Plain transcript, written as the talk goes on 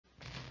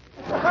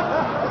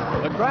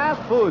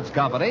Kraft Foods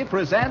Company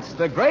presents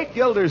The Great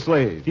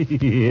Gildersleeve.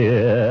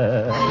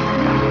 Yeah.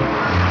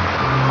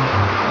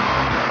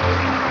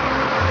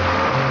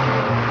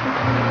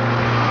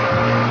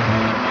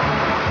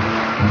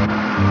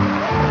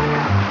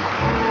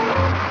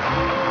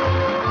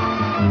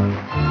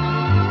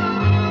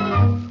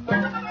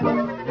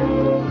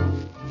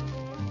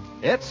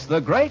 It's The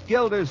Great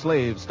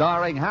Gildersleeve,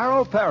 starring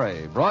Harold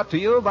Perry, brought to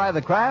you by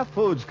the Kraft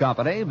Foods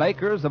Company,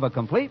 makers of a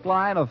complete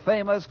line of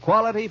famous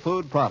quality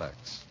food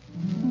products.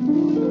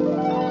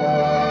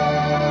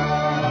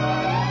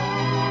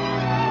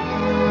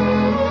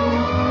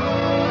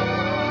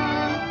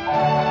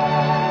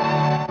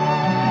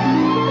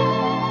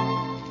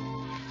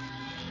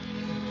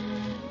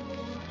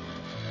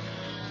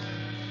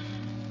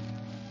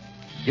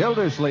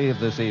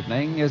 Gildersleeve this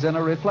evening is in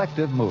a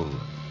reflective mood.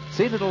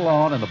 Seated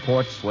alone in the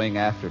porch swing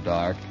after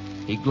dark,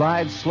 he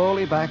glides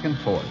slowly back and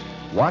forth,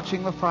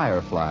 watching the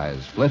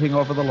fireflies flitting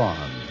over the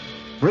lawn,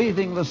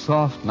 breathing the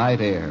soft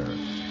night air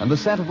and the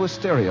scent of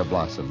wisteria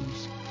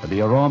blossoms and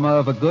the aroma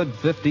of a good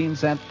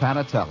 15-cent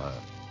panatella.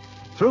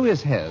 Through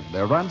his head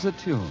there runs a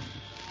tune.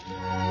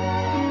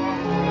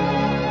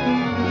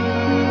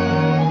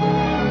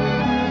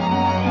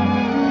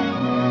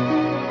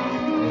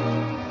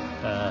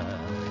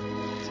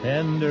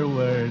 Tender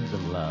words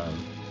of love.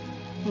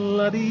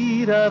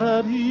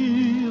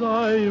 La-dee-da-da-dee,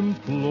 I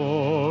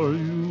implore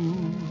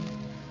you.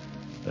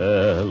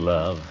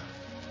 Love.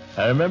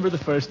 I remember the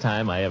first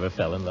time I ever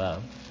fell in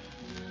love.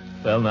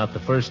 Well, not the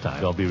first time.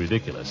 Don't be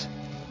ridiculous.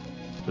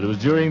 But it was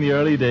during the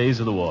early days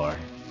of the war.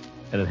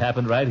 And it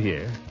happened right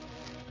here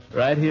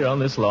on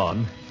this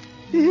lawn.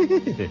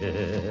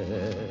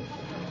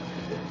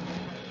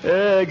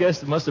 I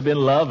guess it must have been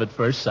love at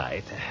first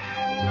sight.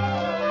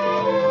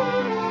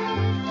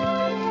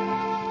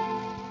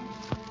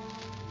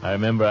 I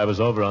remember I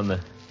was over on the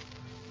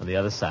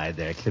other side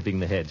there, clipping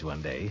the hedge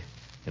one day,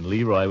 and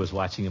Leroy was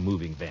watching a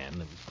moving van that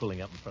was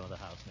pulling up in front of the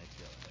house next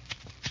door.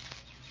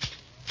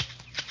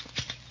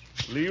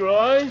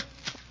 Leroy?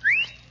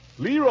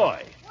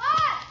 Leroy!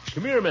 What?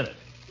 Come here a minute.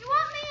 You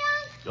want me,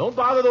 Unc? Don't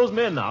bother those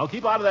men now.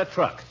 Keep out of that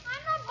truck.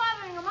 I'm not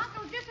bothering them, Unc. I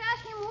was just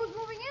asking him who's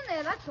moving in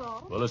there, that's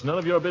all. Well, it's none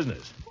of your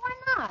business. Why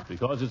not?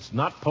 Because it's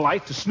not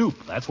polite to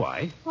snoop, that's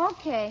why.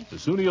 Okay. The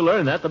sooner you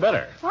learn that, the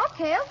better.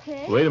 Okay.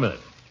 Wait a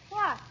minute.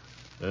 What?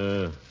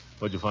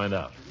 What'd you find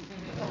out?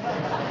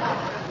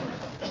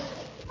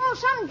 Oh,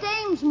 some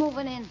dame's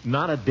moving in.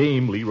 Not a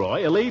dame,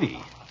 Leroy, a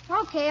lady.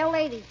 Okay, a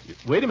lady.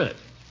 Wait a minute.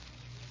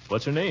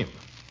 What's her name?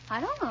 I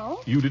don't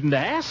know. You didn't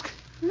ask?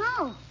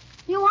 No.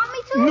 You want me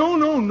to?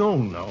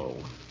 No.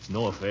 It's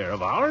no affair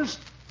of ours.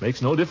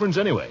 Makes no difference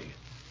anyway.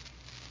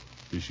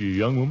 Is she a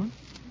young woman?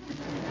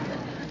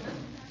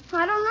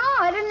 I don't know.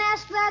 I didn't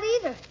ask that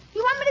either.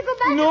 You want me to go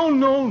back?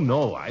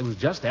 No. I was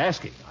just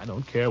asking. I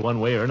don't care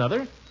one way or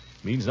another.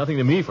 Means nothing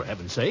to me, for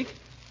heaven's sake.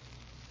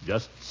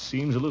 Just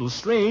seems a little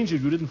strange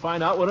if you didn't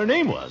find out what her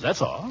name was,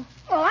 that's all.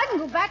 Well, I can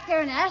go back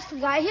there and ask the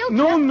guy. He'll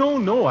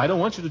No. I don't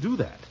want you to do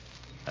that.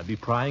 I'd be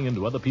prying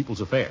into other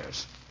people's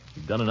affairs.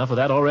 You've done enough of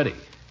that already.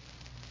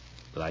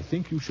 But I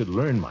think you should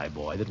learn, my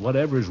boy, that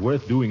whatever is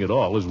worth doing at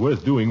all is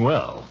worth doing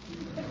well.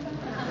 Okay,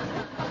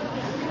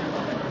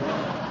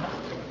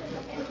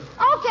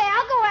 I'll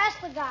go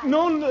ask the guy.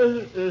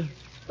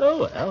 Oh,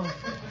 well.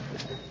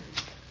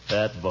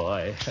 That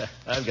boy.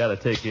 I've got to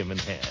take him in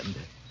hand.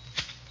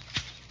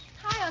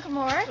 Hi, Uncle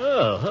Mort.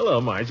 Oh,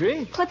 hello,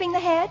 Marjorie. Clipping the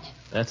hedge?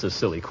 That's a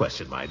silly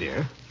question, my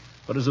dear.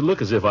 What does it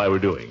look as if I were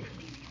doing?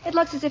 It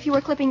looks as if you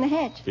were clipping the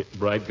hedge.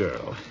 Bright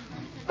girl.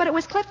 But it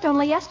was clipped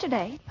only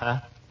yesterday. Huh?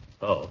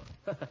 Oh.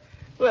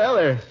 Well,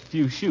 there are a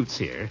few shoots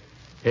here.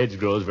 Hedge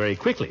grows very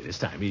quickly this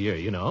time of year,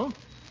 you know.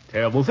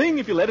 Terrible thing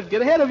if you let it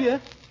get ahead of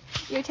you.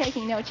 You're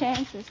taking no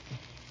chances.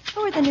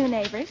 Who are the new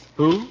neighbors?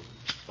 Who?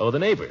 Oh, the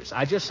neighbors.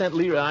 I just sent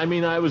Leroy.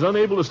 I was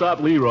unable to stop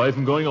Leroy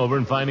from going over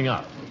and finding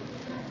out.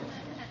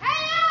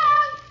 Hey,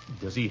 Unc!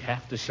 Does he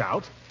have to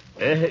shout?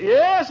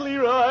 Yes,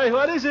 Leroy.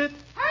 What is it?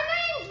 Her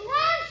name's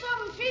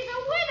Ransom. She's a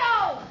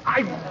widow.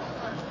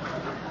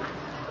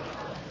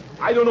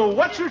 I don't know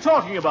what you're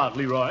talking about,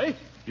 Leroy.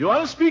 You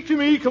want to speak to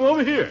me? Come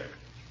over here.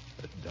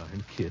 That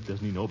darn kid,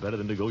 doesn't he know better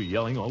than to go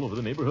yelling all over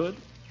the neighborhood?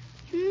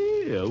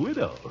 Gee, a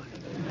widow.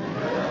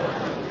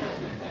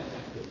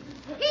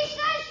 He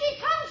says she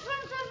comes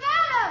from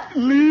Savannah.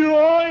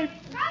 Leroy!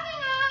 Coming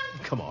on.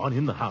 Come on,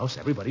 in the house,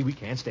 everybody. We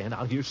can't stand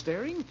out here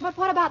staring. But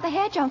what about the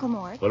hedge, Uncle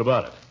Mort? What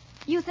about it?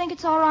 You think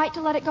it's all right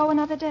to let it go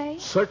another day?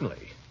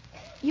 Certainly.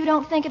 You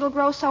don't think it'll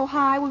grow so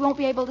high we won't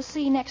be able to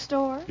see next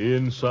door?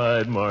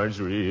 Inside,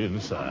 Marjorie,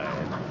 inside.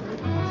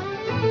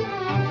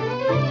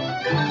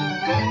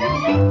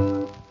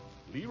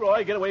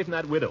 Leroy, get away from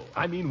that window.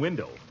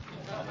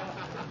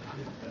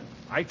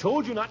 I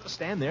told you not to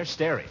stand there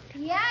staring.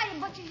 Yeah,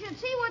 but you should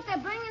see what they're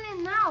bringing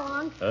in now,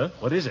 Unc. Huh?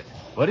 What is it?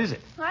 I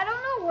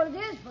don't know what it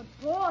is, but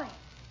boy,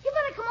 you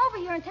better come over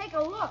here and take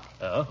a look.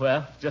 Oh,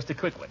 well, just a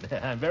quick one.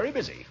 I'm very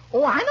busy.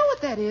 Oh, I know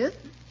what that is.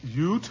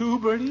 You too,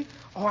 Bertie?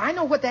 Oh, I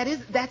know what that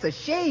is. That's a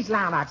chaise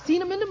lounge. I've seen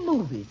them in the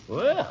movies.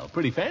 Well,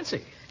 pretty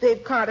fancy.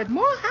 They've carted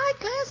more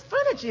high-class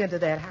furniture let you into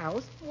that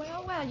house.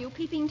 Well, you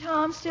peeping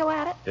Tom still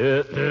at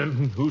it?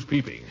 Who's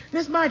peeping?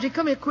 Miss Margie,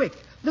 come here quick.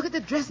 Look at the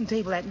dressing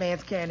table that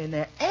man's carrying in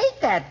there.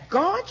 Ain't that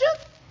gorgeous?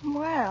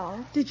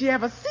 Well, Did you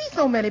ever see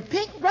so many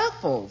pink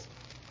ruffles?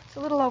 it's a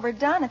little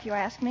overdone if you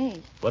ask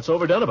me. What's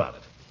overdone about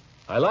it?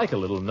 I like a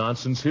little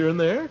nonsense here and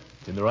there,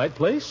 in the right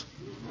place.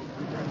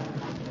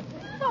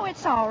 Oh,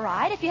 it's all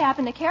right if you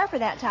happen to care for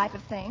that type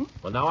of thing.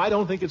 Well, now, I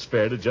don't think it's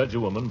fair to judge a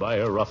woman by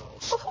her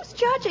ruffles. Well, who's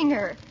judging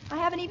her? I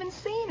haven't even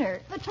seen her.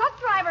 The truck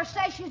driver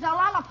says she's a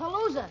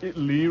Lollapalooza.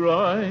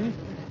 Leroy,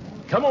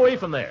 come away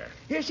from there.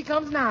 Here she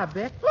comes now, I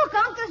bet. Look,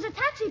 Unc, there's a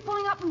taxi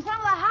pulling up in front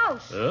of the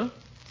house. Huh?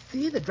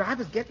 See, the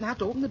driver's getting out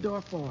to open the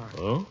door for her.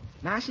 Oh?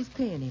 Now she's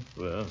paying him.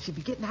 Well, She'll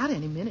be getting out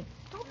any minute.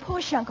 Don't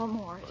push, Uncle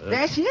Mort.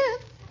 There she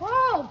is.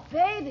 Oh,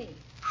 baby.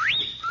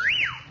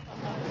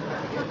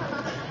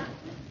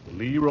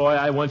 Leroy,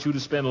 I want you to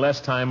spend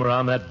less time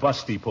around that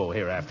bus depot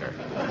hereafter.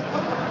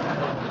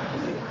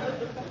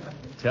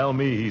 Tell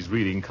me he's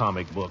reading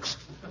comic books.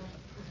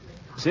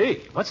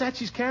 See, what's that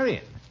she's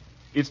carrying?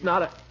 It's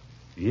not a...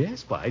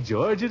 Yes, by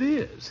George, it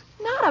is.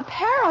 Not a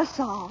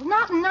parasol.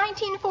 Not in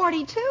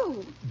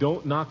 1942.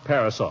 Don't knock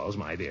parasols,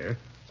 my dear.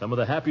 Some of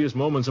the happiest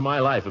moments of my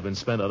life have been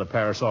spent under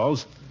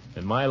parasols,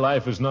 and my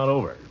life is not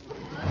over.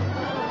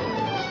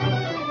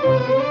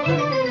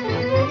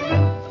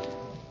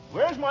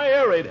 Where's my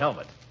air raid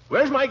helmet?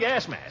 Where's my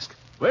gas mask?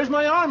 Where's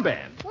my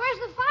armband? Where's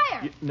the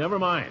fire? Never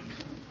mind.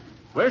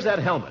 Where's that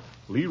helmet?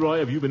 Leroy,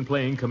 have you been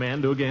playing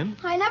commando again?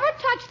 I never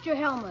touched your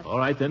helmet. All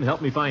right, then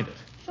help me find it.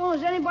 As soon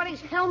as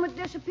anybody's helmet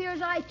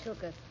disappears, I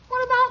took it.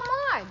 What about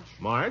Marge?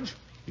 Marge,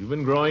 you've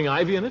been growing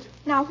ivy in it?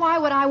 Now, why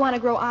would I want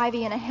to grow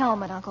ivy in a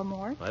helmet, Uncle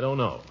Mort? I don't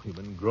know. You've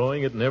been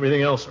growing it and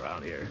everything else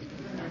around here.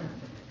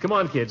 Come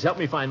on, kids, help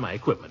me find my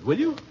equipment, will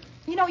you?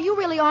 You know, you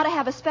really ought to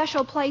have a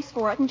special place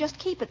for it and just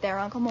keep it there,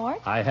 Uncle Mort.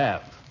 I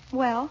have,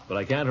 Well, but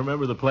I can't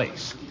remember the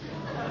place.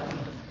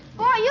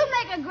 Boy, you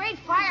make a great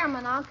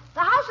fireman, Unc. The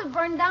house would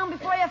burn down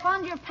before you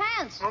found your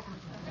pants.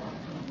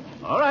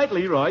 All right,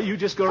 Leroy, you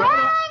just go right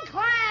Clang, on.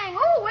 clang.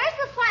 Oh, where's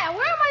the fire?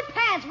 Where are my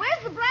pants?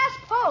 Where's the brass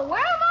pole? Where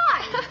am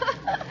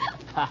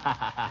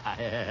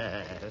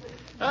I?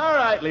 All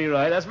right,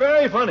 Leroy, that's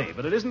very funny,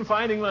 but it isn't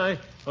finding my...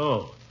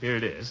 Oh, here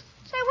it is.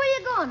 Say, where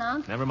you going,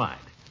 Unc? Never mind.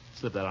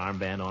 Slip that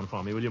armband on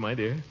for me, will you, my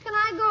dear? Can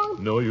I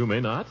go? No, you may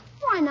not.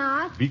 Why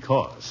not?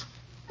 Because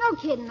No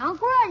kidding,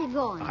 Unc. Where are you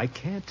going? I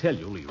can't tell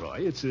you,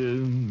 Leroy. It's a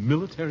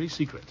military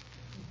secret.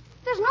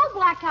 There's no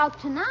blackout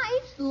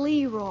tonight.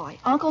 Leroy,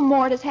 Uncle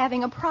Mort is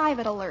having a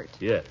private alert.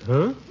 Yeah.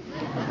 Huh?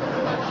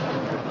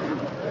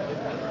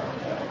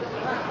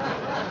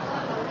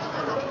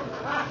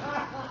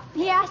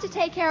 He has to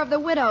take care of the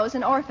widows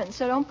and orphans,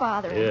 so don't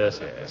bother him. Yes,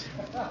 yes.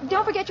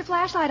 Don't forget your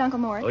flashlight, Uncle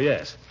Mort. Oh,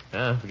 yes.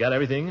 We got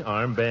everything.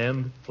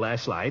 Armband,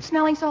 flashlight.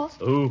 Smelling salts?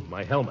 Oh,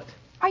 my helmet.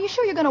 Are you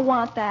sure you're going to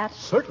want that?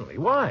 Certainly.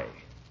 Why?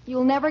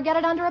 You'll never get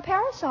it under a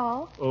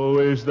parasol. Oh,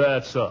 is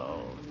that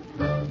so?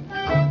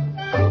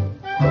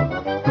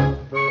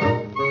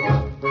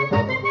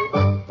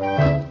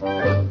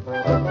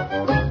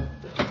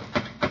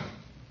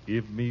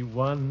 Give me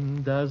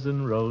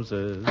 1,000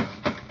 roses,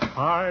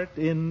 heart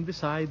in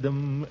beside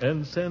them,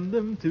 and send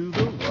them to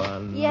the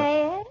one.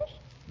 Yes?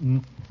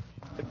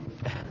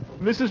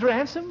 Mrs.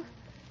 Ransom,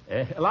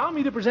 allow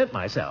me to present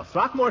myself.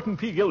 Throckmorton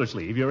P.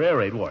 Gildersleeve, your air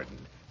raid warden.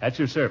 At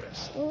your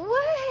service.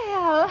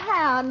 Well,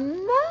 how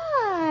nice.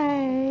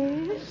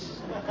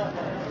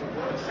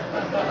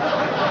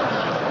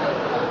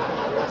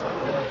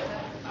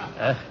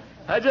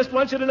 I just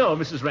want you to know,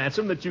 Mrs.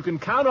 Ransom, that you can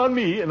count on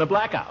me in a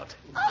blackout.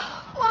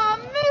 Oh, why,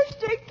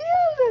 Mr.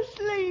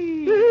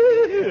 Gildersleeve.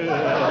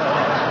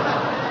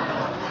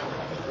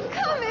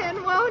 Come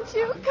in, won't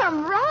you?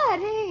 Come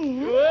right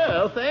in.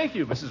 Well, thank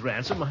you, Mrs.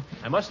 Ransom.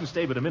 I mustn't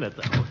stay but a minute,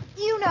 though.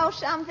 You know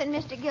something,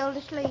 Mr.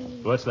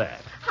 Gildersleeve. What's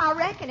that? I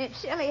reckon it's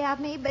silly of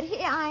me, but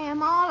here I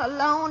am all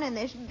alone in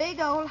this big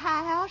old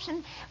house,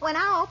 and when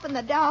I opened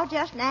the door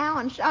just now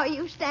and saw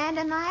you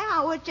standing there,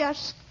 I was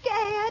just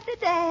scared to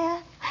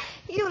death.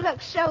 You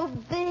look so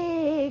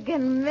big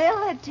and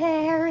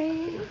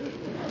military.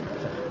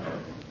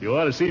 You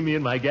ought to see me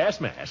in my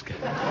gas mask.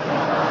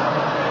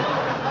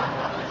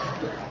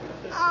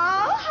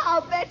 Oh,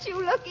 I'll bet you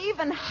look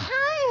even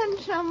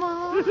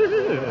handsomer.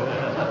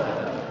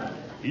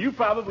 You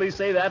probably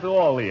say that to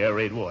all the air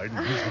raid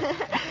wardens.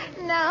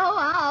 No,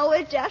 I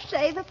always just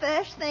say the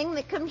first thing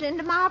that comes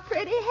into my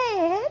pretty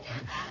head.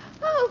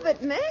 Oh,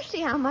 but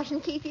mercy, I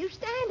mustn't keep you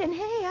standing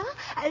here.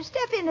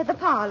 Step into the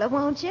parlor,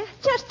 won't you?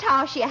 Just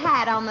toss your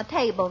hat on the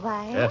table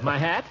there. My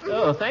hat?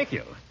 Oh, thank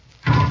you.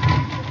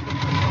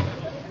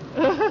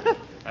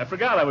 I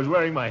forgot I was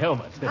wearing my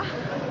helmet.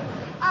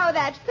 Oh,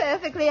 that's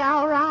perfectly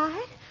all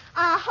right.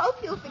 I hope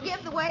you'll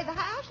forgive the way the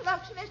house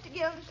looks, Mr.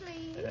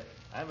 Gildersleeve.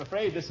 I'm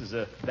afraid this is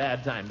a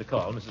bad time to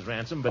call, Mrs.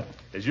 Ransom, but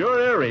as your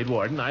air raid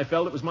warden, I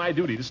felt it was my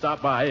duty to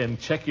stop by and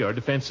check your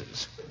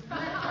defenses.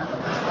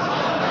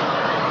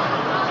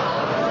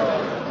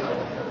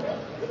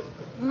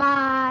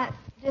 My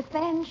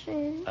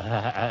Defenses?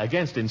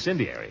 Against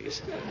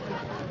incendiaries.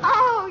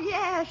 Oh,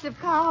 yes, of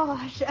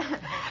course.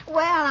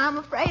 Well, I'm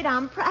afraid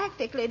I'm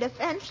practically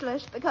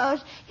defenseless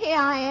because here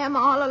I am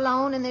all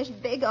alone in this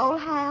big old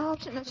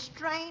house in a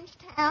strange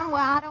town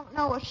where I don't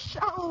know a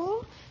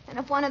soul. And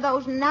if one of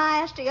those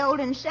nasty old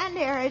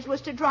incendiaries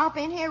was to drop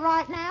in here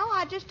right now,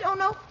 I just don't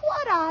know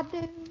what I'd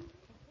do.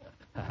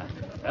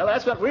 Well,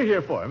 that's what we're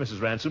here for,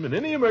 Mrs. Ransom. In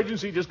any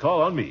emergency, just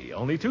call on me.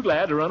 Only too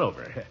glad to run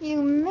over.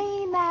 You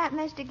mean that,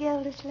 Mr.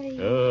 Gildersleeve?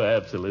 Oh,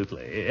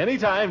 absolutely.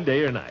 Anytime,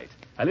 day or night.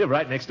 I live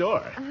right next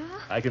door.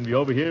 I can be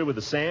over here with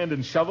the sand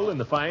and shovel and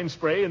the fine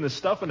spray and the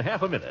stuff in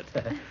half a minute.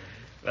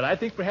 But I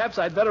think perhaps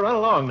I'd better run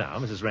along now,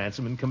 Mrs.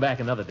 Ransom, and come back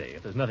another day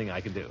if there's nothing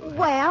I can do.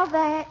 Well,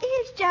 there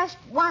is just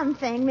one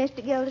thing,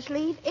 Mr.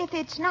 Gildersleeve, if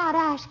it's not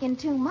asking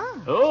too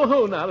much.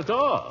 Oh, not at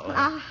all.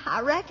 I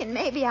reckon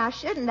maybe I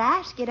shouldn't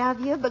ask it of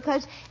you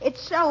because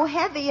it's so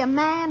heavy a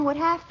man would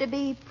have to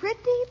be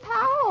pretty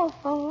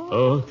powerful.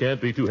 Oh,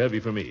 can't be too heavy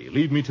for me.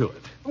 Lead me to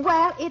it.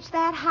 Well, it's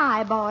that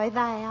high boy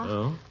there.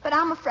 Oh? But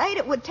I'm afraid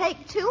it would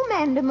take 2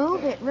 men to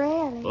move it,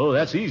 really. Oh,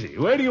 that's easy.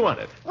 Where do you want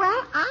it?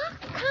 Well, I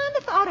kind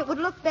of thought it would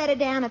look better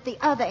down at the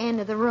other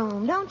end of the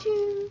room, don't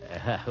you?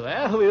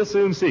 Well, we'll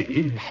soon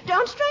see.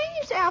 Don't strain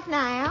yourself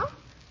now.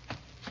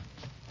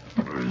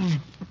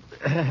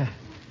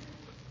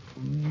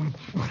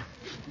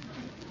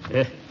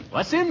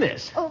 What's in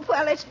this? Oh,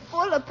 well, it's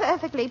full of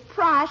perfectly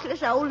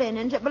priceless old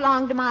linens that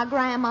belonged to my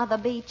grandmother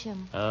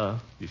Beecham.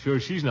 You sure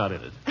she's not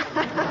in it?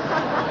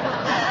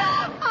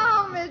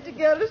 Oh, Mr.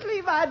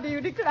 Gildersleeve, I do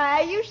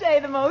declare you say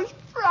the most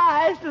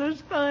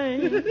priceless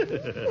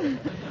thing.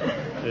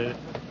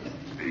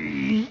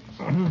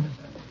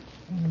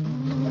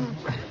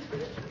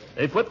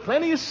 They put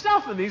plenty of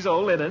stuff in these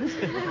old linens.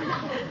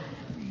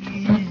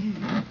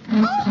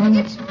 Oh,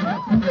 it's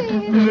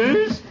moving. It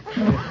is?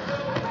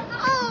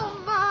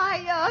 Oh,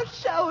 my, you're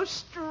so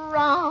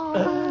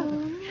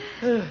strong.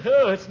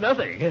 Oh, it's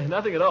nothing.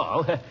 Nothing at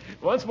all.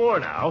 Once more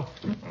now.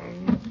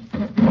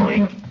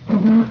 Boink.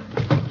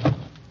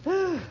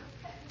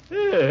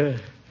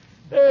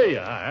 There you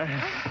are.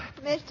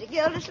 Mr.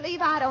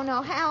 Gildersleeve, I don't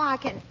know how I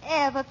can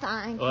ever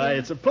thank you. Why,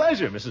 it's a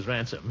pleasure, Mrs.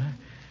 Ransom.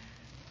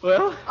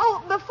 Well?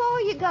 Oh,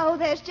 before you go,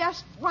 there's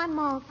just one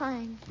more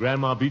thing.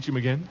 Grandma Beecham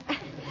again?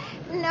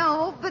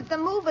 No, but the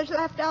movers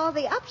left all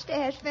the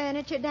upstairs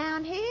furniture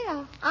down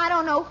here. I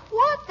don't know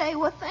what they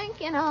were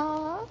thinking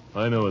of.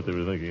 I know what they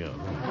were thinking of.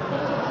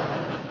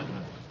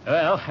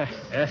 Well,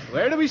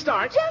 where do we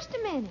start? Just a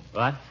minute.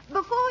 What?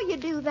 Before you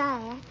do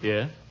that,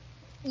 Yeah?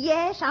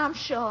 yes, I'm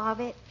sure of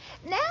it.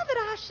 Now that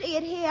I see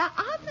it here,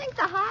 I think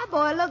the high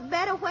boy looked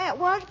better where it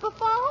was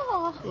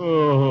before.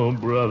 Oh,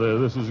 brother,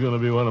 this is going to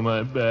be one of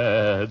my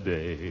bad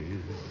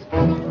days.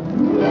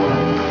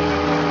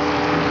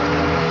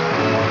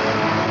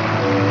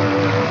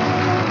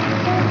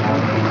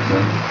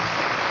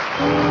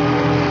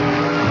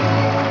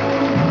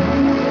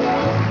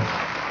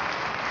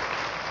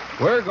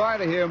 We're going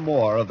to hear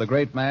more of the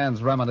great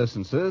man's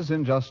reminiscences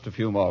in just a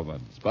few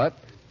moments, but...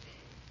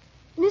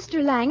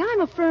 Mr. Lang, I'm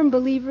a firm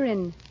believer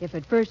in if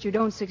at first you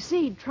don't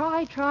succeed,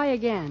 try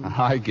again.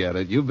 I get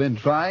it. You've been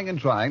trying and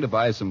trying to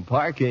buy some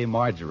Parquet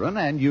margarine,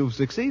 and you've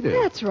succeeded.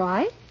 That's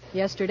right.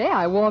 Yesterday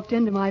I walked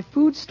into my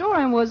food store,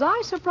 and was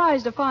I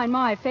surprised to find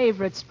my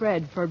favorite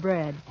spread for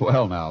bread.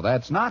 Well, now,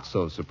 that's not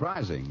so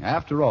surprising.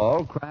 After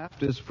all,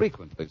 Kraft is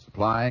frequently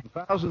supplying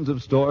thousands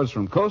of stores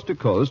from coast to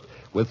coast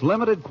with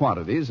limited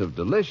quantities of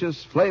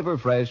delicious,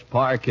 flavor-fresh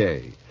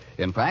Parquet.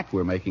 In fact,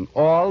 we're making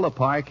all the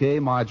Parquet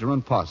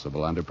margarine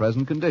possible under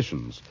present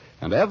conditions,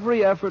 and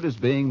every effort is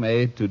being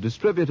made to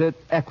distribute it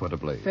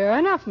equitably. Fair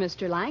enough,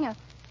 Mr. Lang.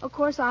 Of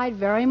course, I'd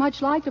very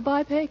much like to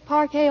buy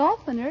Parquet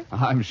oftener.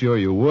 I'm sure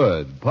you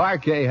would.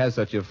 Parquet has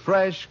such a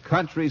fresh,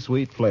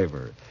 country-sweet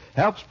flavor.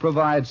 Helps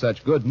provide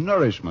such good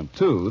nourishment,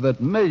 too,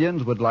 that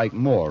millions would like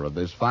more of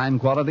this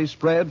fine-quality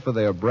spread for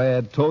their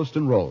bread, toast,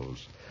 and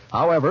rolls.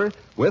 However,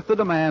 with the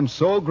demand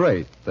so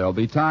great, there'll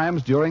be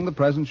times during the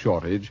present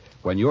shortage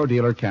when your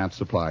dealer can't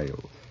supply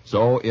you.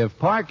 So if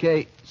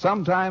Parquet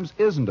sometimes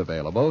isn't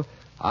available,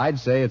 I'd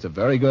say it's a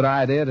very good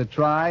idea to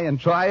try and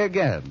try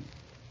again.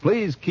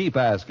 Please keep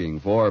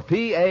asking for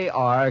Parkay,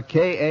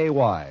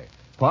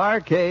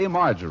 Parquet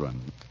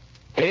margarine,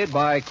 made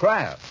by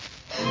Kraft.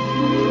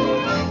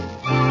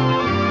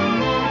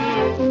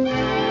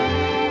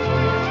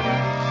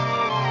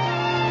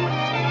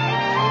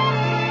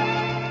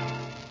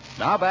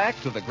 Now back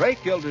to the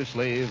great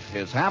Gildersleeve,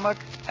 his hammock,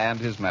 and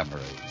his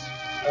memories.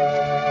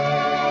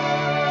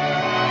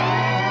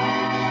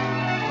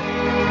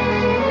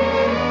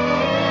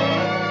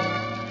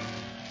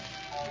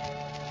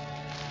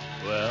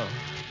 Well,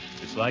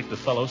 it's like the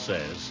fellow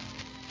says.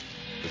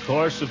 The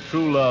course of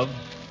true love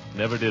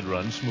never did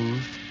run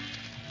smooth.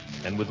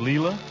 And with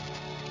Leela,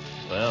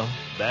 well,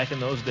 back in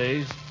those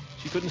days,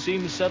 she couldn't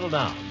seem to settle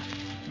down,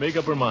 make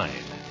up her mind.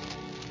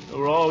 There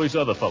were always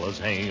other fellows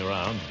hanging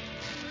around.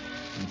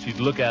 And she'd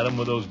look at him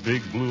with those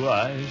big blue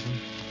eyes.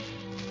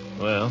 And,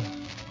 well,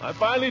 I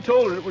finally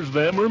told her it was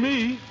them or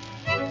me.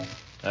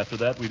 After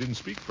that, we didn't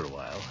speak for a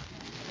while.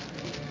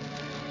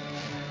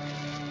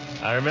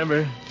 I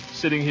remember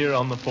sitting here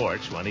on the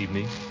porch one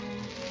evening,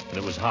 and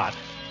it was hot,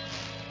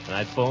 and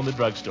I'd phoned the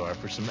drugstore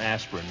for some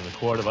aspirin and a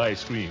quart of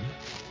ice cream.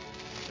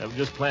 I was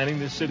just planning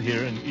to sit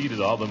here and eat it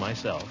all by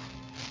myself.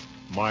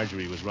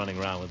 Marjorie was running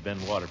around with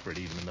Ben Waterford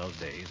even in those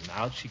days, and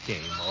out she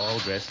came, all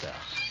dressed up.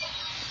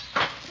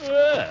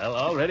 Well,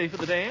 all ready for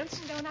the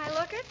dance? Don't I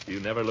look it? You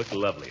never looked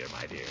lovelier,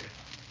 my dear.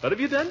 What have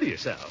you done to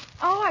yourself?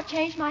 Oh, I've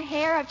changed my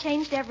hair. I've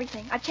changed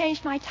everything. I've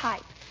changed my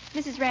type.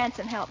 Mrs.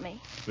 Ransom helped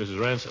me. Mrs.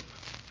 Ransom?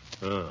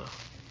 Oh,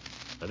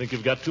 I think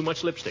you've got too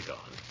much lipstick on.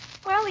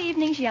 Well, the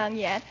evening's young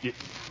yet.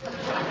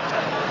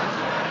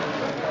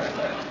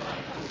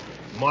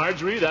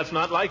 Marjorie, that's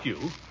not like you.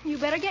 You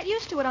better get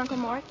used to it, Uncle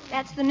Mort.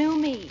 That's the new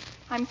me.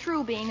 I'm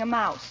through being a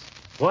mouse.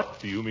 What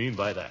do you mean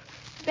by that?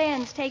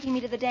 Ben's taking me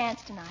to the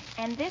dance tonight,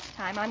 and this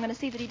time I'm going to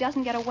see that he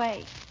doesn't get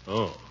away.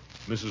 Oh,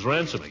 Mrs.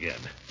 Ransom again.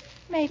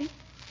 Maybe.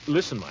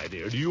 Listen, my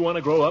dear, do you want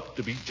to grow up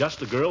to be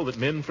just a girl that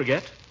men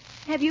forget?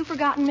 Have you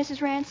forgotten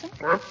Mrs. Ransom?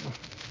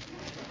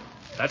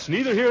 That's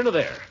neither here nor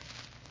there.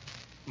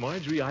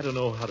 Marjorie, I don't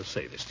know how to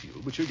say this to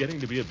you, but you're getting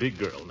to be a big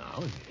girl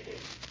now.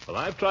 Well,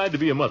 I've tried to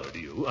be a mother to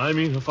you. I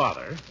mean a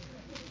father.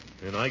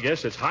 And I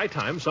guess it's high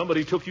time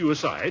somebody took you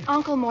aside.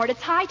 Uncle Mort,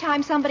 it's high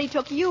time somebody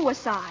took you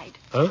aside.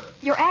 Huh?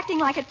 You're acting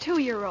like a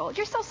 2-year-old.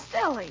 You're so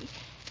silly.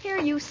 Here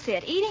you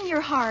sit, eating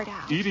your heart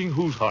out. Eating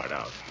whose heart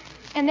out?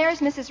 And there's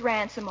Mrs.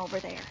 Ransom over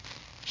there.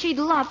 She'd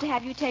love to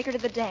have you take her to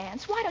the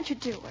dance. Why don't you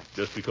do it?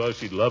 Just because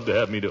she'd love to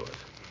have me do it.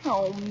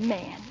 Oh,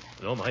 man.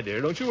 No, my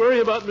dear, don't you worry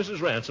about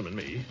Mrs. Ransom and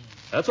me.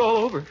 That's all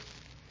over.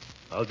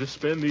 I'll just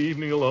spend the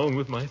evening alone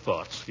with my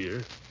thoughts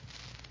here.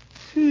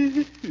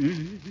 You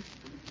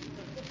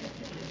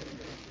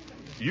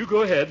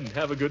go ahead and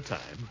have a good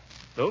time.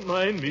 Don't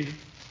mind me.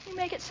 You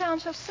make it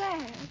sound so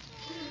sad.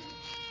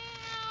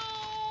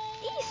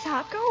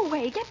 Aesop, go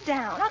away. Get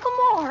down. Uncle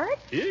Mort.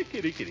 Here,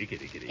 kitty, kitty,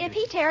 kitty, kitty. If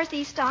he tears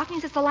these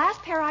stockings, it's the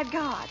last pair I've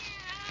got.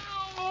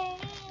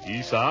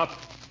 Aesop.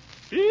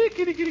 Here,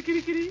 kitty, kitty,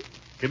 kitty, kitty.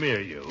 Come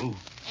here, you.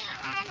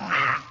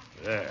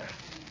 There.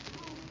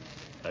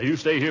 Now, you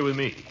stay here with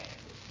me.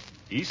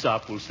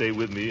 Aesop will stay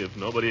with me if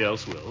nobody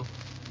else will.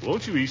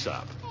 Won't you,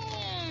 Aesop?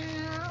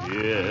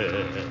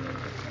 Yeah.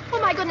 Oh,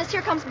 my goodness,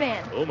 here comes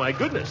Ben. Oh, my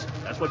goodness.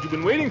 That's what you've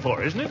been waiting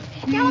for, isn't it?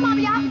 Tell him I'll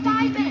be out in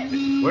 5 minutes.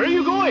 Where are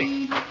you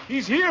going?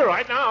 He's here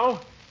right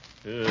now.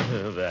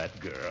 That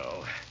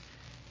girl.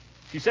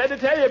 She said to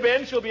tell you,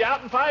 Ben, she'll be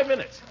out in 5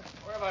 minutes.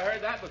 Where have I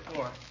heard that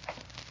before?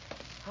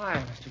 Hi,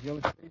 Mr.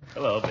 Gildersleeve.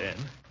 Hello, Ben.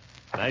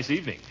 Nice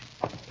evening.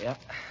 Yep.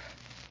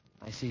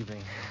 Nice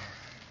evening.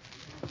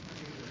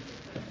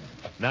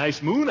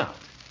 Nice moon out.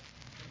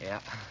 Yeah.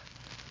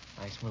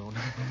 Nice moon.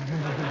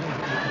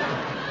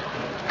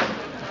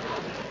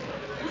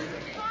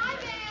 Hi,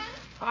 Ben.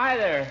 Hi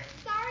there.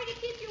 Sorry to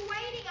keep you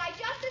waiting. I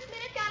just this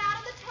minute got out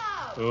of the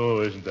tub.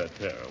 Oh, isn't that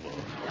terrible?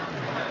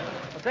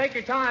 Well, take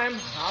your time.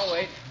 I'll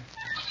wait.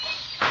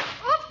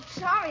 Oops,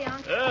 sorry,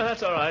 Uncle.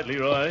 That's all right,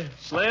 Leroy.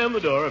 Slam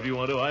the door if you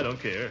want to. I don't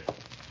care.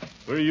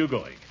 Where are you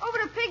going? Over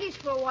to Piggy's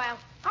for a while.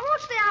 I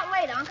won't stay out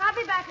late, Unc. I'll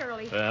be back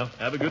early. Well,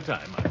 have a good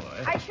time, my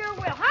boy. I sure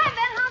will. Hi,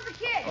 Ben. How's the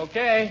kid?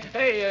 Okay.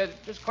 Hey,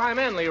 just climb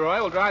in, Leroy.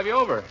 We'll drive you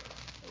over.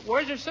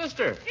 Where's your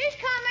sister? She's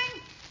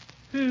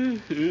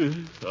coming.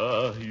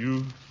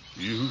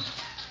 You.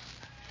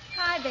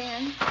 Hi,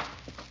 Ben.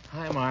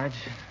 Hi, Marge.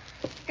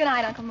 Good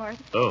night, Uncle Mort.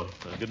 Oh,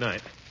 good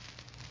night.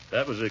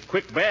 That was a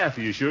quick bath.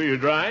 Are you sure you're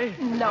dry?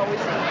 No,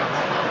 it's not.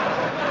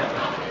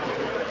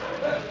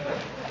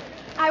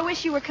 I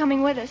wish you were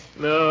coming with us.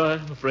 No,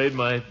 I'm afraid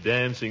my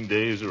dancing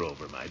days are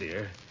over, my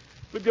dear.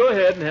 But go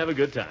ahead and have a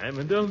good time,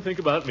 and don't think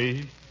about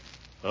me.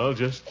 I'll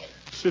just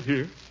sit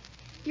here.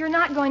 You're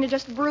not going to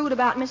just brood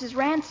about Mrs.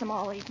 Ransom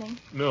all evening.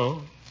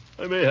 No,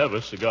 I may have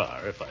a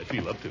cigar if I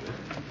feel up to it.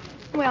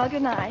 Well,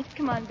 good night.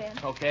 Come on, Ben.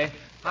 Okay.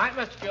 Night,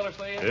 Mr.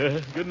 Gildersleeve.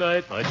 Yeah, good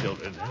night, my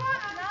children.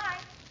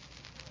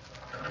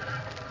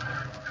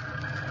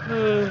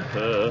 Good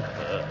night.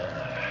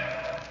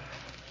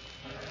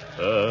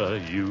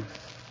 Youth.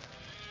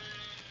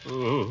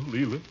 Oh,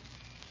 Leela.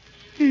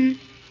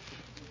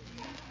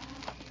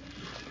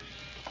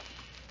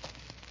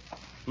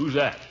 Who's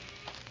that?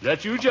 Is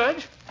that you,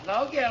 Judge?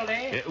 Hello,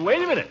 Gildy.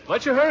 Wait a minute.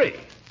 What's your hurry?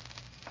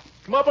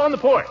 Come up on the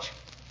porch.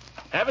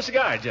 Have a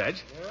cigar,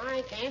 Judge.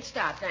 I can't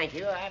stop, thank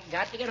you. I've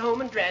got to get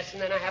home and dress,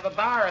 and then I have a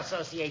bar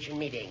association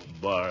meeting.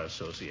 Bar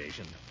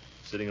association.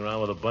 Sitting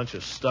around with a bunch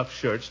of stuffed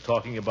shirts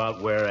talking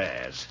about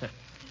whereas.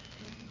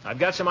 I've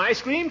got some ice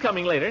cream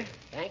coming later.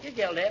 Thank you,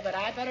 Gildy, but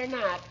I better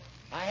not.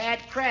 I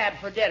had crab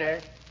for dinner.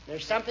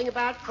 There's something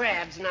about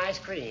crabs and ice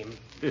cream.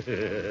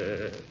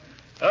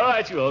 All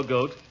right, you old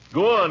goat.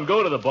 Go on,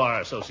 go to the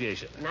bar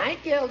association.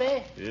 Night,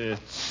 Gildy.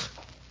 Yes.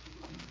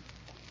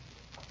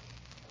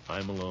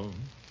 I'm alone.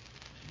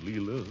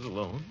 Leela's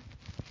alone.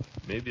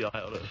 Maybe I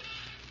ought to...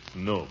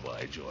 No,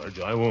 by George,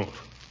 I won't.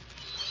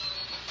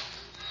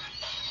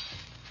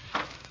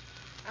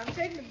 I'm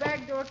taking the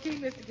back door key,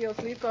 Mr.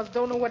 Gilsleeve, because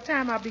don't know what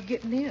time I'll be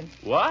getting in.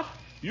 What?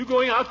 You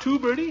going out too,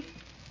 Bertie?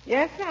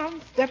 Yes,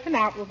 I'm stepping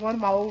out with one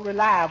of my old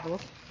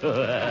reliables.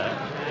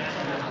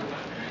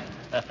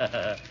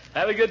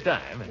 Have a good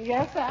time.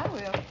 Yes, I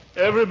will.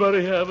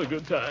 Everybody have a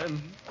good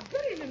time.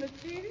 Good evening, Miss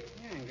Peavy.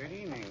 Yeah, good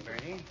evening,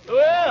 Bertie.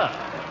 Well,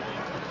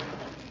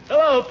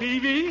 hello,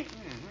 Peavy.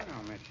 Hello,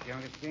 Mr.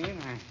 Gildersleeve.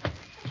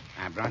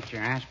 I brought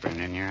your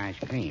aspirin and your ice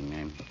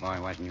cream. The boy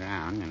wasn't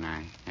around, and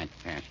I had to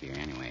pass you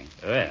anyway.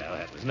 Well,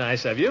 that was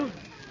nice of you.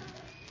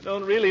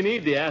 Don't really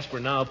need the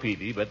aspirin now,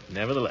 Peavy, but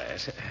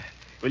nevertheless.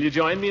 Will you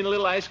join me in a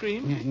little ice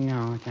cream?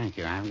 No, thank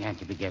you. I've got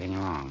to be getting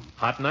along.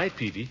 Hot night,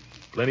 Peavy.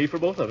 Plenty for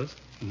both of us.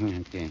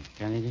 To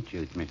tell you the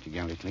truth, Mr.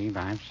 Gildersleeve,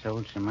 I've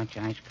sold so much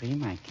ice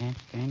cream I can't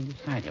stand the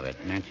sight of it,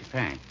 and that's a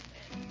fact.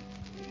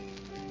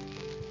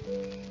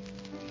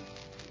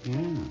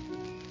 Yeah.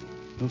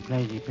 Who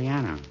plays the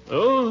piano?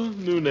 Oh,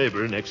 new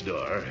neighbor next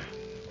door.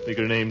 Think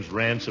her name's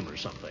Ransom or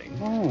something.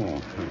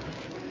 Oh,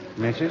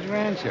 Mrs.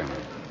 Ransom.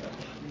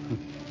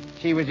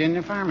 She was in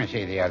the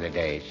pharmacy the other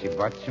day. She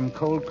bought some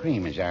cold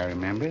cream, as I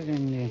remembered,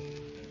 and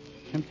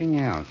something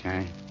else.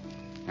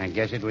 I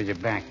guess it was a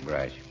back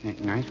brush.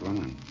 Nice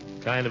woman.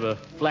 Kind of a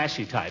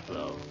flashy type,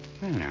 though.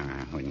 Well, no,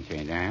 I wouldn't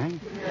say that.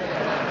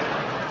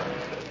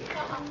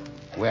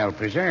 Well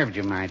preserved,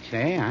 you might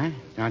say. I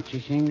thought she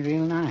seemed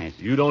real nice.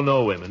 You don't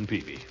know women,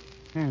 Peavy.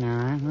 Well, no,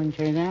 I wouldn't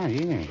say that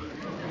either.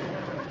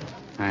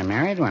 I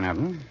married one of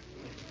them.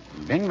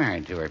 Been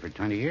married to her for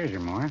 20 years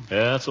or more.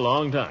 Yeah, that's a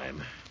long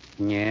time.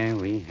 Yeah,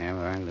 we have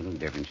our little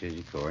differences,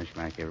 of course,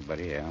 like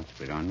everybody else.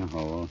 But on the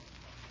whole,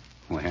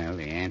 well,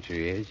 the answer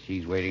is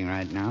she's waiting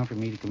right now for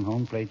me to come home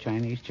and play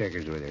Chinese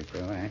checkers with her.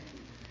 So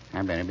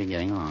I better be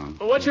getting along.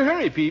 Well, what's your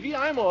hurry, Peavy?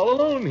 I'm all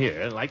alone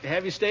here. I'd like to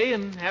have you stay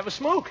and have a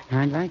smoke.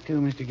 I'd like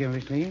to, Mr.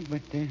 Gildersleeve,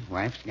 but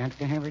wife's got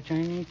to have her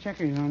Chinese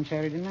checkers on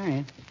Saturday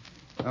night.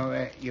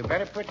 Oh, you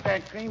better put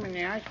that cream in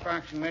the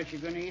icebox unless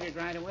you're going to eat it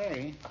right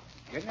away.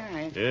 Good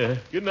night. Yeah,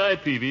 good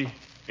night, Peavy.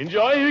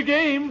 Enjoy your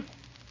game.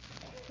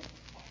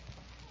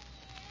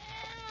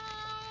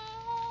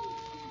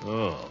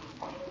 Oh,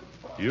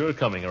 you're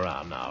coming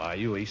around now, are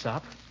you,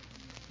 Aesop?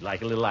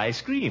 Like a little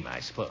ice cream, I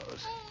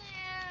suppose.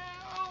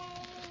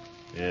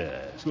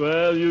 Yes,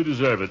 well, you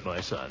deserve it, my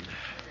son.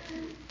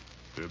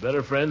 You're a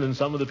better friend than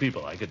some of the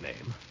people I could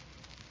name.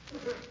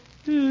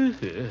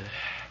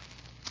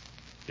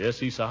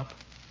 Yes, Aesop.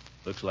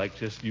 Looks like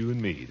just you and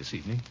me this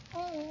evening.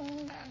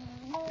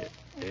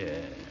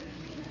 Yeah.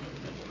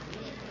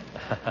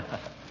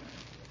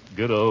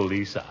 Good old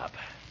Aesop.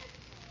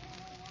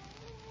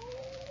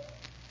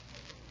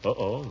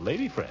 Uh-oh,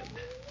 lady friend.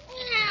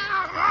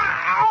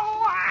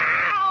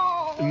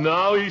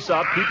 Now,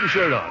 Aesop, keep your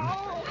shirt on.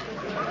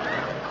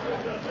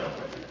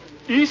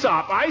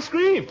 Aesop, ice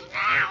cream.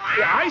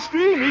 Yeah, ice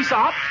cream,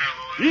 Aesop.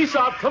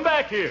 Aesop, come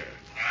back here.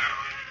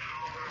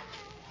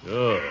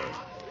 Oh.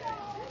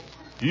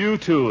 You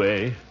too,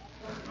 eh?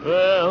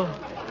 Well.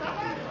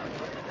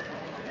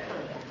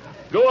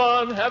 Go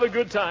on, have a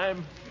good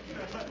time.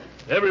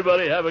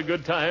 Everybody have a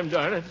good time,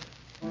 darn it.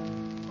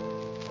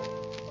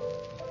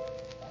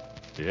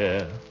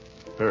 Yeah,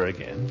 her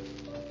again.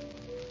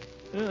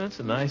 Yeah, that's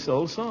a nice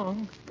old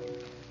song.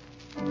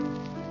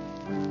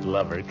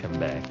 Lover, come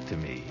back to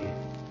me.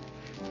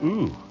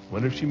 Ooh,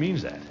 wonder if she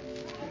means that.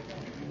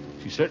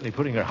 She's certainly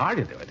putting her heart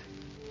into it.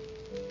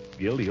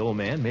 Guilty old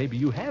man, maybe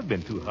you have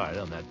been too hard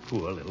on that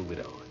poor little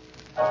widow.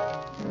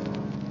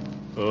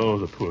 Oh,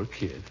 the poor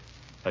kid.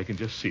 I can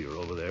just see her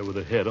over there with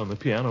her head on the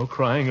piano,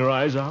 crying her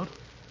eyes out.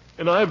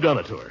 And I've done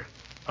it to her.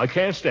 I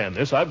can't stand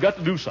this. I've got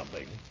to do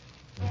something.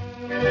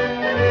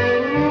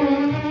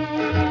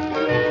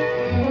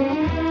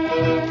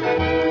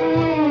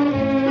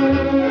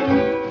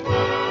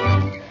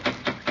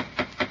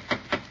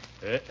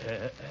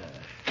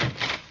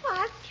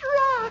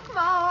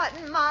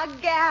 My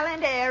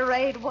gallant air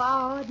raid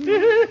warden.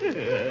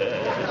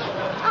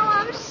 Oh,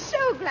 I'm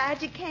so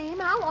glad you came.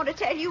 I want to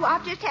tell you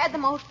I've just had the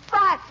most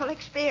frightful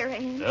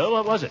experience. Oh,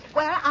 what was it?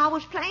 Well, I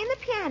was playing the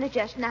piano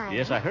just now.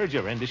 Yes, I heard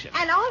your rendition.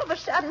 And all of a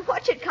sudden,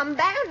 what should come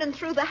bounding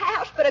through the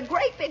house but a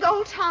great big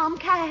old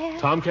tomcat.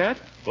 Tomcat?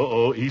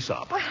 Uh-oh,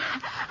 Aesop. Well,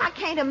 I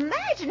can't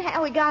imagine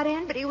how he got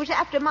in, but he was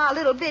after my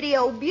little bitty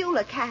old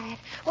Beulah cat.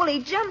 Well,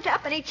 he jumped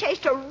up and he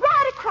chased her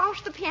right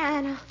across the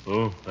piano.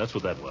 Oh, that's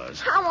what that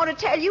was. I want to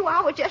tell you, I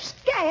was just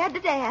scared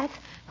to death.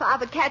 If I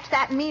ever catch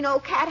that mean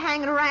old cat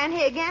hanging around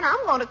here again,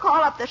 I'm going to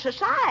call up the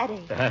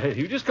society.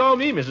 You just call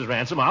me, Mrs.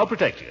 Ransom. I'll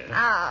protect you.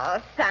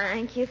 Oh,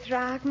 thank you,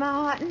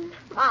 Throckmorton.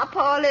 My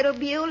poor little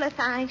Beulah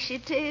thanks you,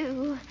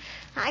 too.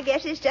 I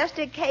guess it's just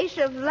a case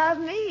of love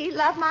me,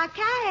 love my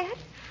cat.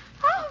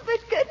 Oh, but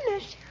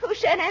goodness, who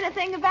said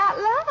anything about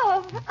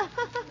love?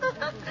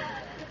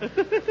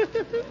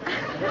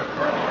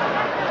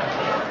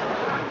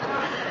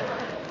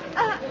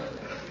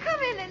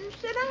 Come in and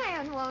sit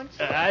down, won't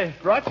you? I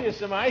brought you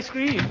some ice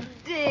cream.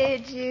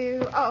 Did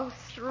you? Oh,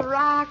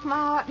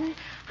 Throckmorton,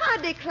 I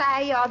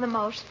declare you're the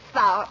most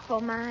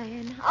thoughtful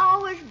man.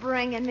 Always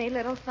bringing me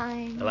little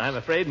things. Well, I'm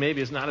afraid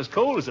maybe it's not as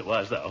cold as it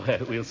was, though.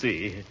 We'll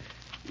see.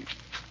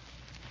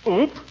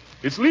 Oop,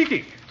 it's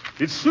leaking.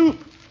 It's soup.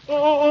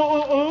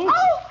 Oh.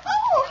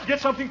 Oh! Get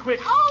something quick.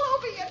 All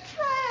over your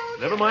trousers.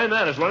 Never mind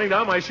that. It's running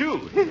down my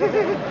shoe.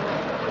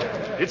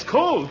 It's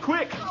cold.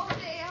 Quick. Oh,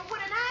 dear.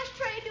 Would an ice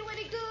tray do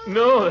any good?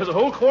 No, there's a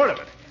whole quart of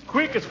it.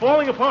 Quick, it's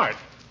falling apart.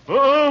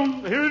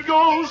 Uh-oh, here it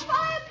goes.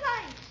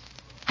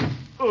 Fireplace.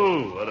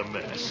 Oh, what a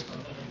mess.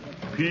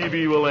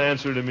 Peavy will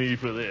answer to me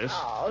for this.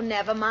 Oh,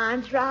 never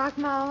mind,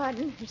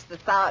 Throckmorton. It's the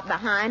thought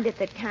behind it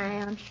that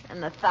counts,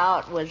 and the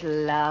thought was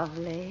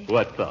lovely.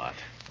 What thought?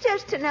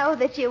 Just to know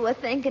that you were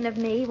thinking of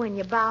me when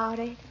you bought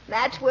it.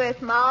 That's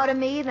worth more to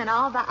me than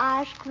all the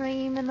ice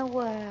cream in the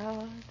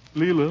world.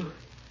 Leela,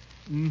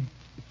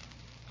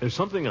 there's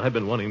something I've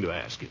been wanting to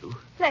ask you.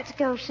 Let's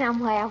go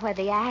somewhere where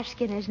the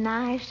asking is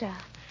nicer.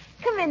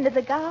 Come into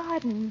the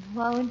garden,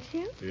 won't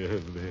you? Yeah,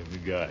 the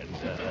garden.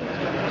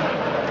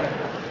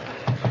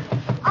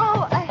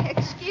 Oh,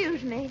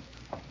 excuse me.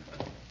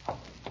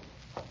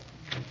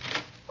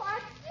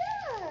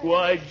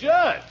 Why,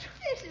 Judge.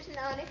 This is an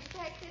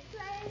unexpected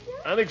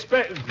pleasure.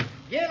 Unexpected.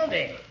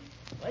 Gildy,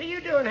 what are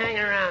you doing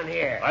hanging around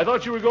here? I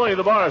thought you were going to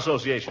the Bar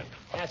Association.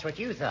 That's what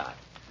you thought.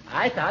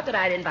 I thought that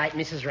I'd invite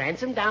Mrs.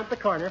 Ransom down at the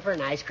corner for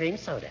an ice cream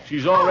soda.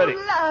 She's already...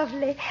 Oh,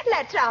 lovely.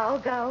 Let's all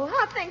go.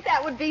 I think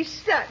that would be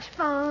such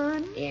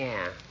fun.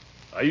 Yeah.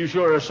 Are you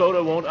sure a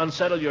soda won't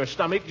unsettle your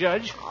stomach,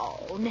 Judge?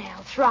 Oh,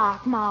 now,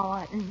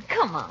 Throckmorton.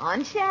 Come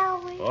on,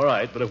 shall we? All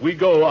right, but if we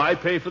go, I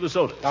pay for the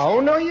sodas. Oh,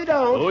 no, you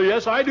don't. Oh,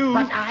 yes, I do.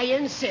 But I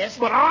insist.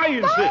 But I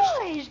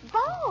insist.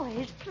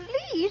 Boys,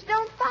 please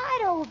don't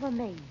fight over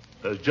me.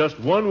 There's just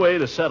one way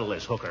to settle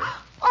this, Hooker.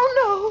 Oh,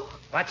 no.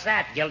 What's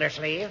that,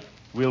 Gildersleeve?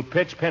 We'll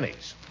pitch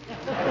pennies.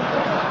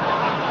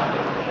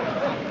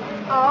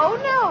 Oh,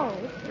 no.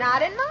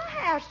 Not in my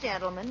house,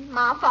 gentlemen.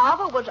 My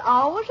father was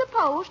always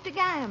opposed to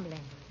gambling.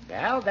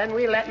 Well, then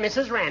we let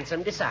Mrs.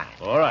 Ransom decide.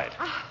 All right.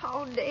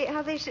 Oh,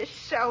 dear, this is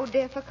so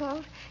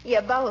difficult.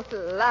 You're both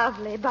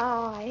lovely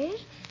boys.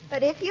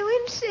 But if you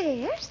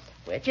insist...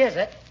 Which is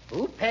it?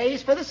 Who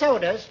pays for the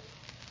sodas?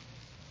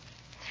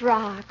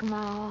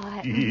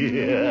 Throckmorton.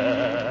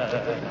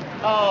 Yeah.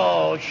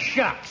 Oh,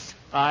 shucks.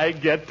 I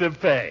get to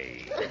pay.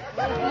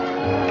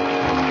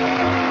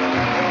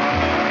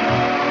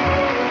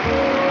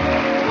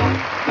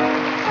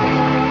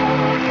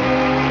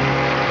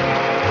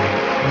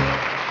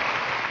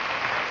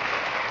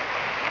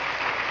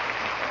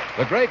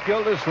 The Great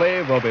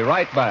Gildersleeve will be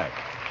right back.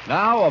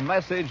 Now, a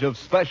message of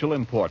special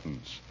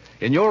importance.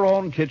 In your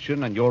own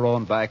kitchen and your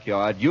own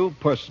backyard, you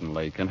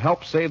personally can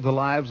help save the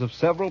lives of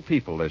several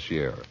people this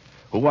year.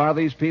 Who are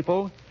these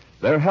people?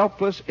 They're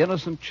helpless,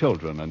 innocent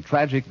children and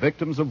tragic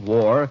victims of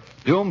war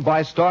doomed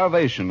by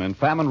starvation in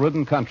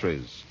famine-ridden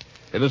countries.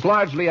 It is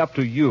largely up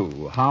to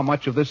you how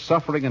much of this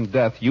suffering and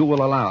death you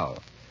will allow.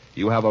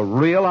 You have a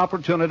real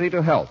opportunity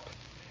to help.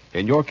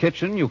 In your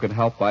kitchen, you can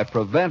help by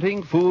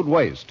preventing food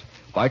waste,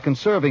 by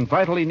conserving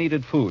vitally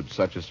needed foods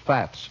such as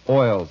fats,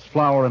 oils,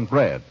 flour, and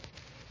bread.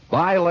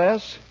 Buy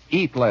less,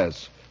 eat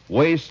less,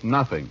 waste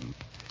nothing.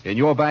 In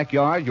your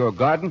backyard, your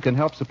garden can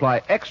help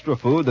supply extra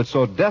food that's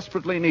so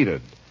desperately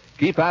needed.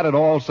 Keep at it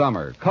all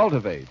summer.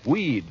 Cultivate,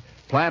 weed,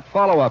 plant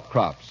follow-up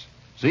crops.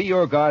 See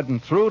your garden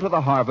through to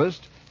the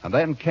harvest, and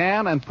then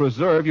can and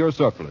preserve your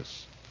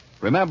surplus.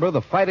 Remember,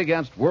 the fight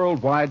against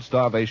worldwide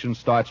starvation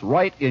starts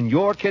right in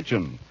your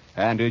kitchen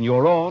and in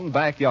your own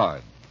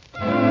backyard.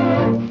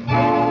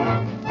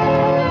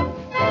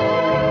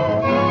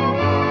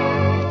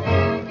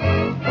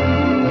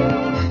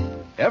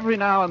 Every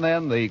now and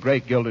then, the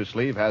Great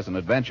Gildersleeve has an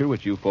adventure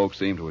which you folks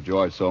seem to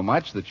enjoy so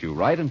much that you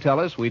write and tell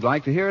us we'd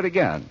like to hear it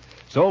again.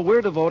 So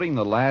we're devoting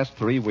the last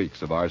 3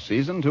 weeks of our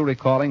season to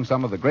recalling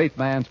some of the great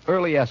man's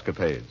early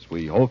escapades.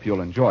 We hope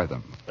you'll enjoy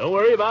them. Don't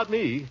worry about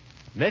me.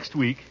 Next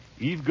week,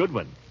 Eve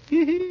Goodwin.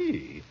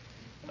 Hee-hee.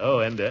 Oh,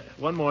 and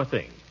one more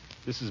thing.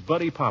 This is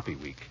Buddy Poppy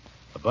Week.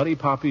 A Buddy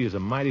Poppy is a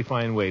mighty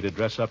fine way to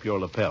dress up your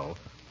lapel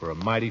for a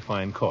mighty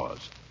fine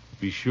cause.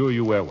 Be sure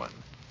you wear one.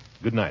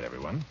 Good night,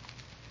 everyone.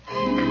 The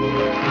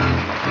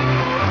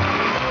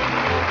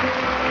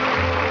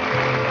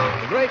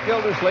Great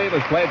Gildersleeve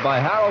is played by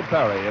Harold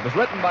Perry. It was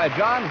written by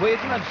John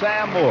Whedon and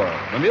Sam Moore.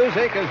 The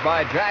music is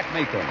by Jack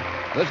Meakin.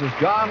 This is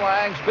John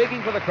Lang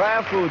speaking for the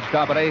Kraft Foods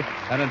Company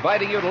and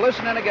inviting you to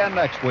listen in again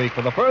next week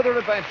for the further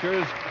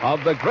adventures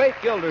of the Great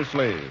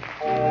Gildersleeve.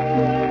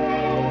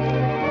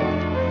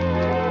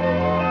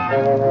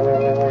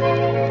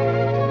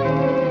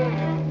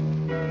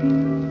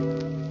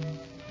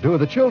 Do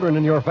the children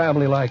in your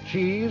family like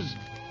cheese?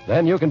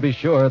 Then you can be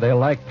sure they'll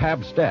like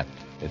Pabst-ett.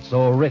 It's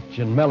so rich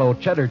in mellow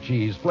cheddar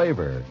cheese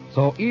flavor,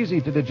 so easy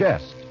to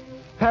digest.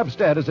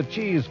 Pabst-ett is a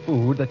cheese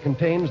food that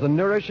contains the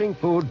nourishing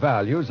food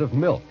values of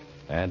milk,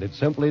 and it's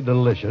simply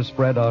delicious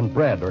spread on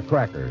bread or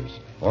crackers,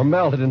 or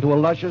melted into a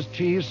luscious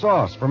cheese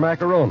sauce for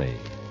macaroni.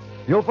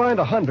 You'll find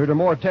 100 or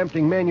more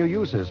tempting menu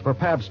uses for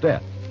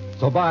Pabst-ett,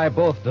 so buy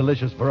both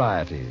delicious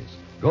varieties,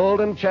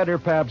 Golden Cheddar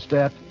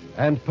Pabst-ett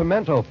and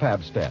Pimento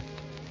Pabst-ett.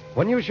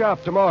 When you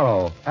shop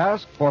tomorrow,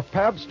 ask for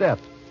Pabst-ett,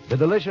 the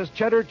delicious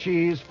cheddar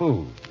cheese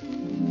food.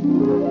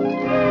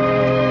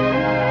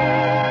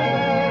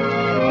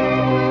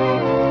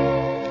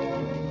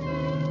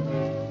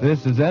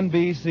 This is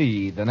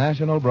NBC, the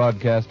National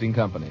Broadcasting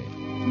Company.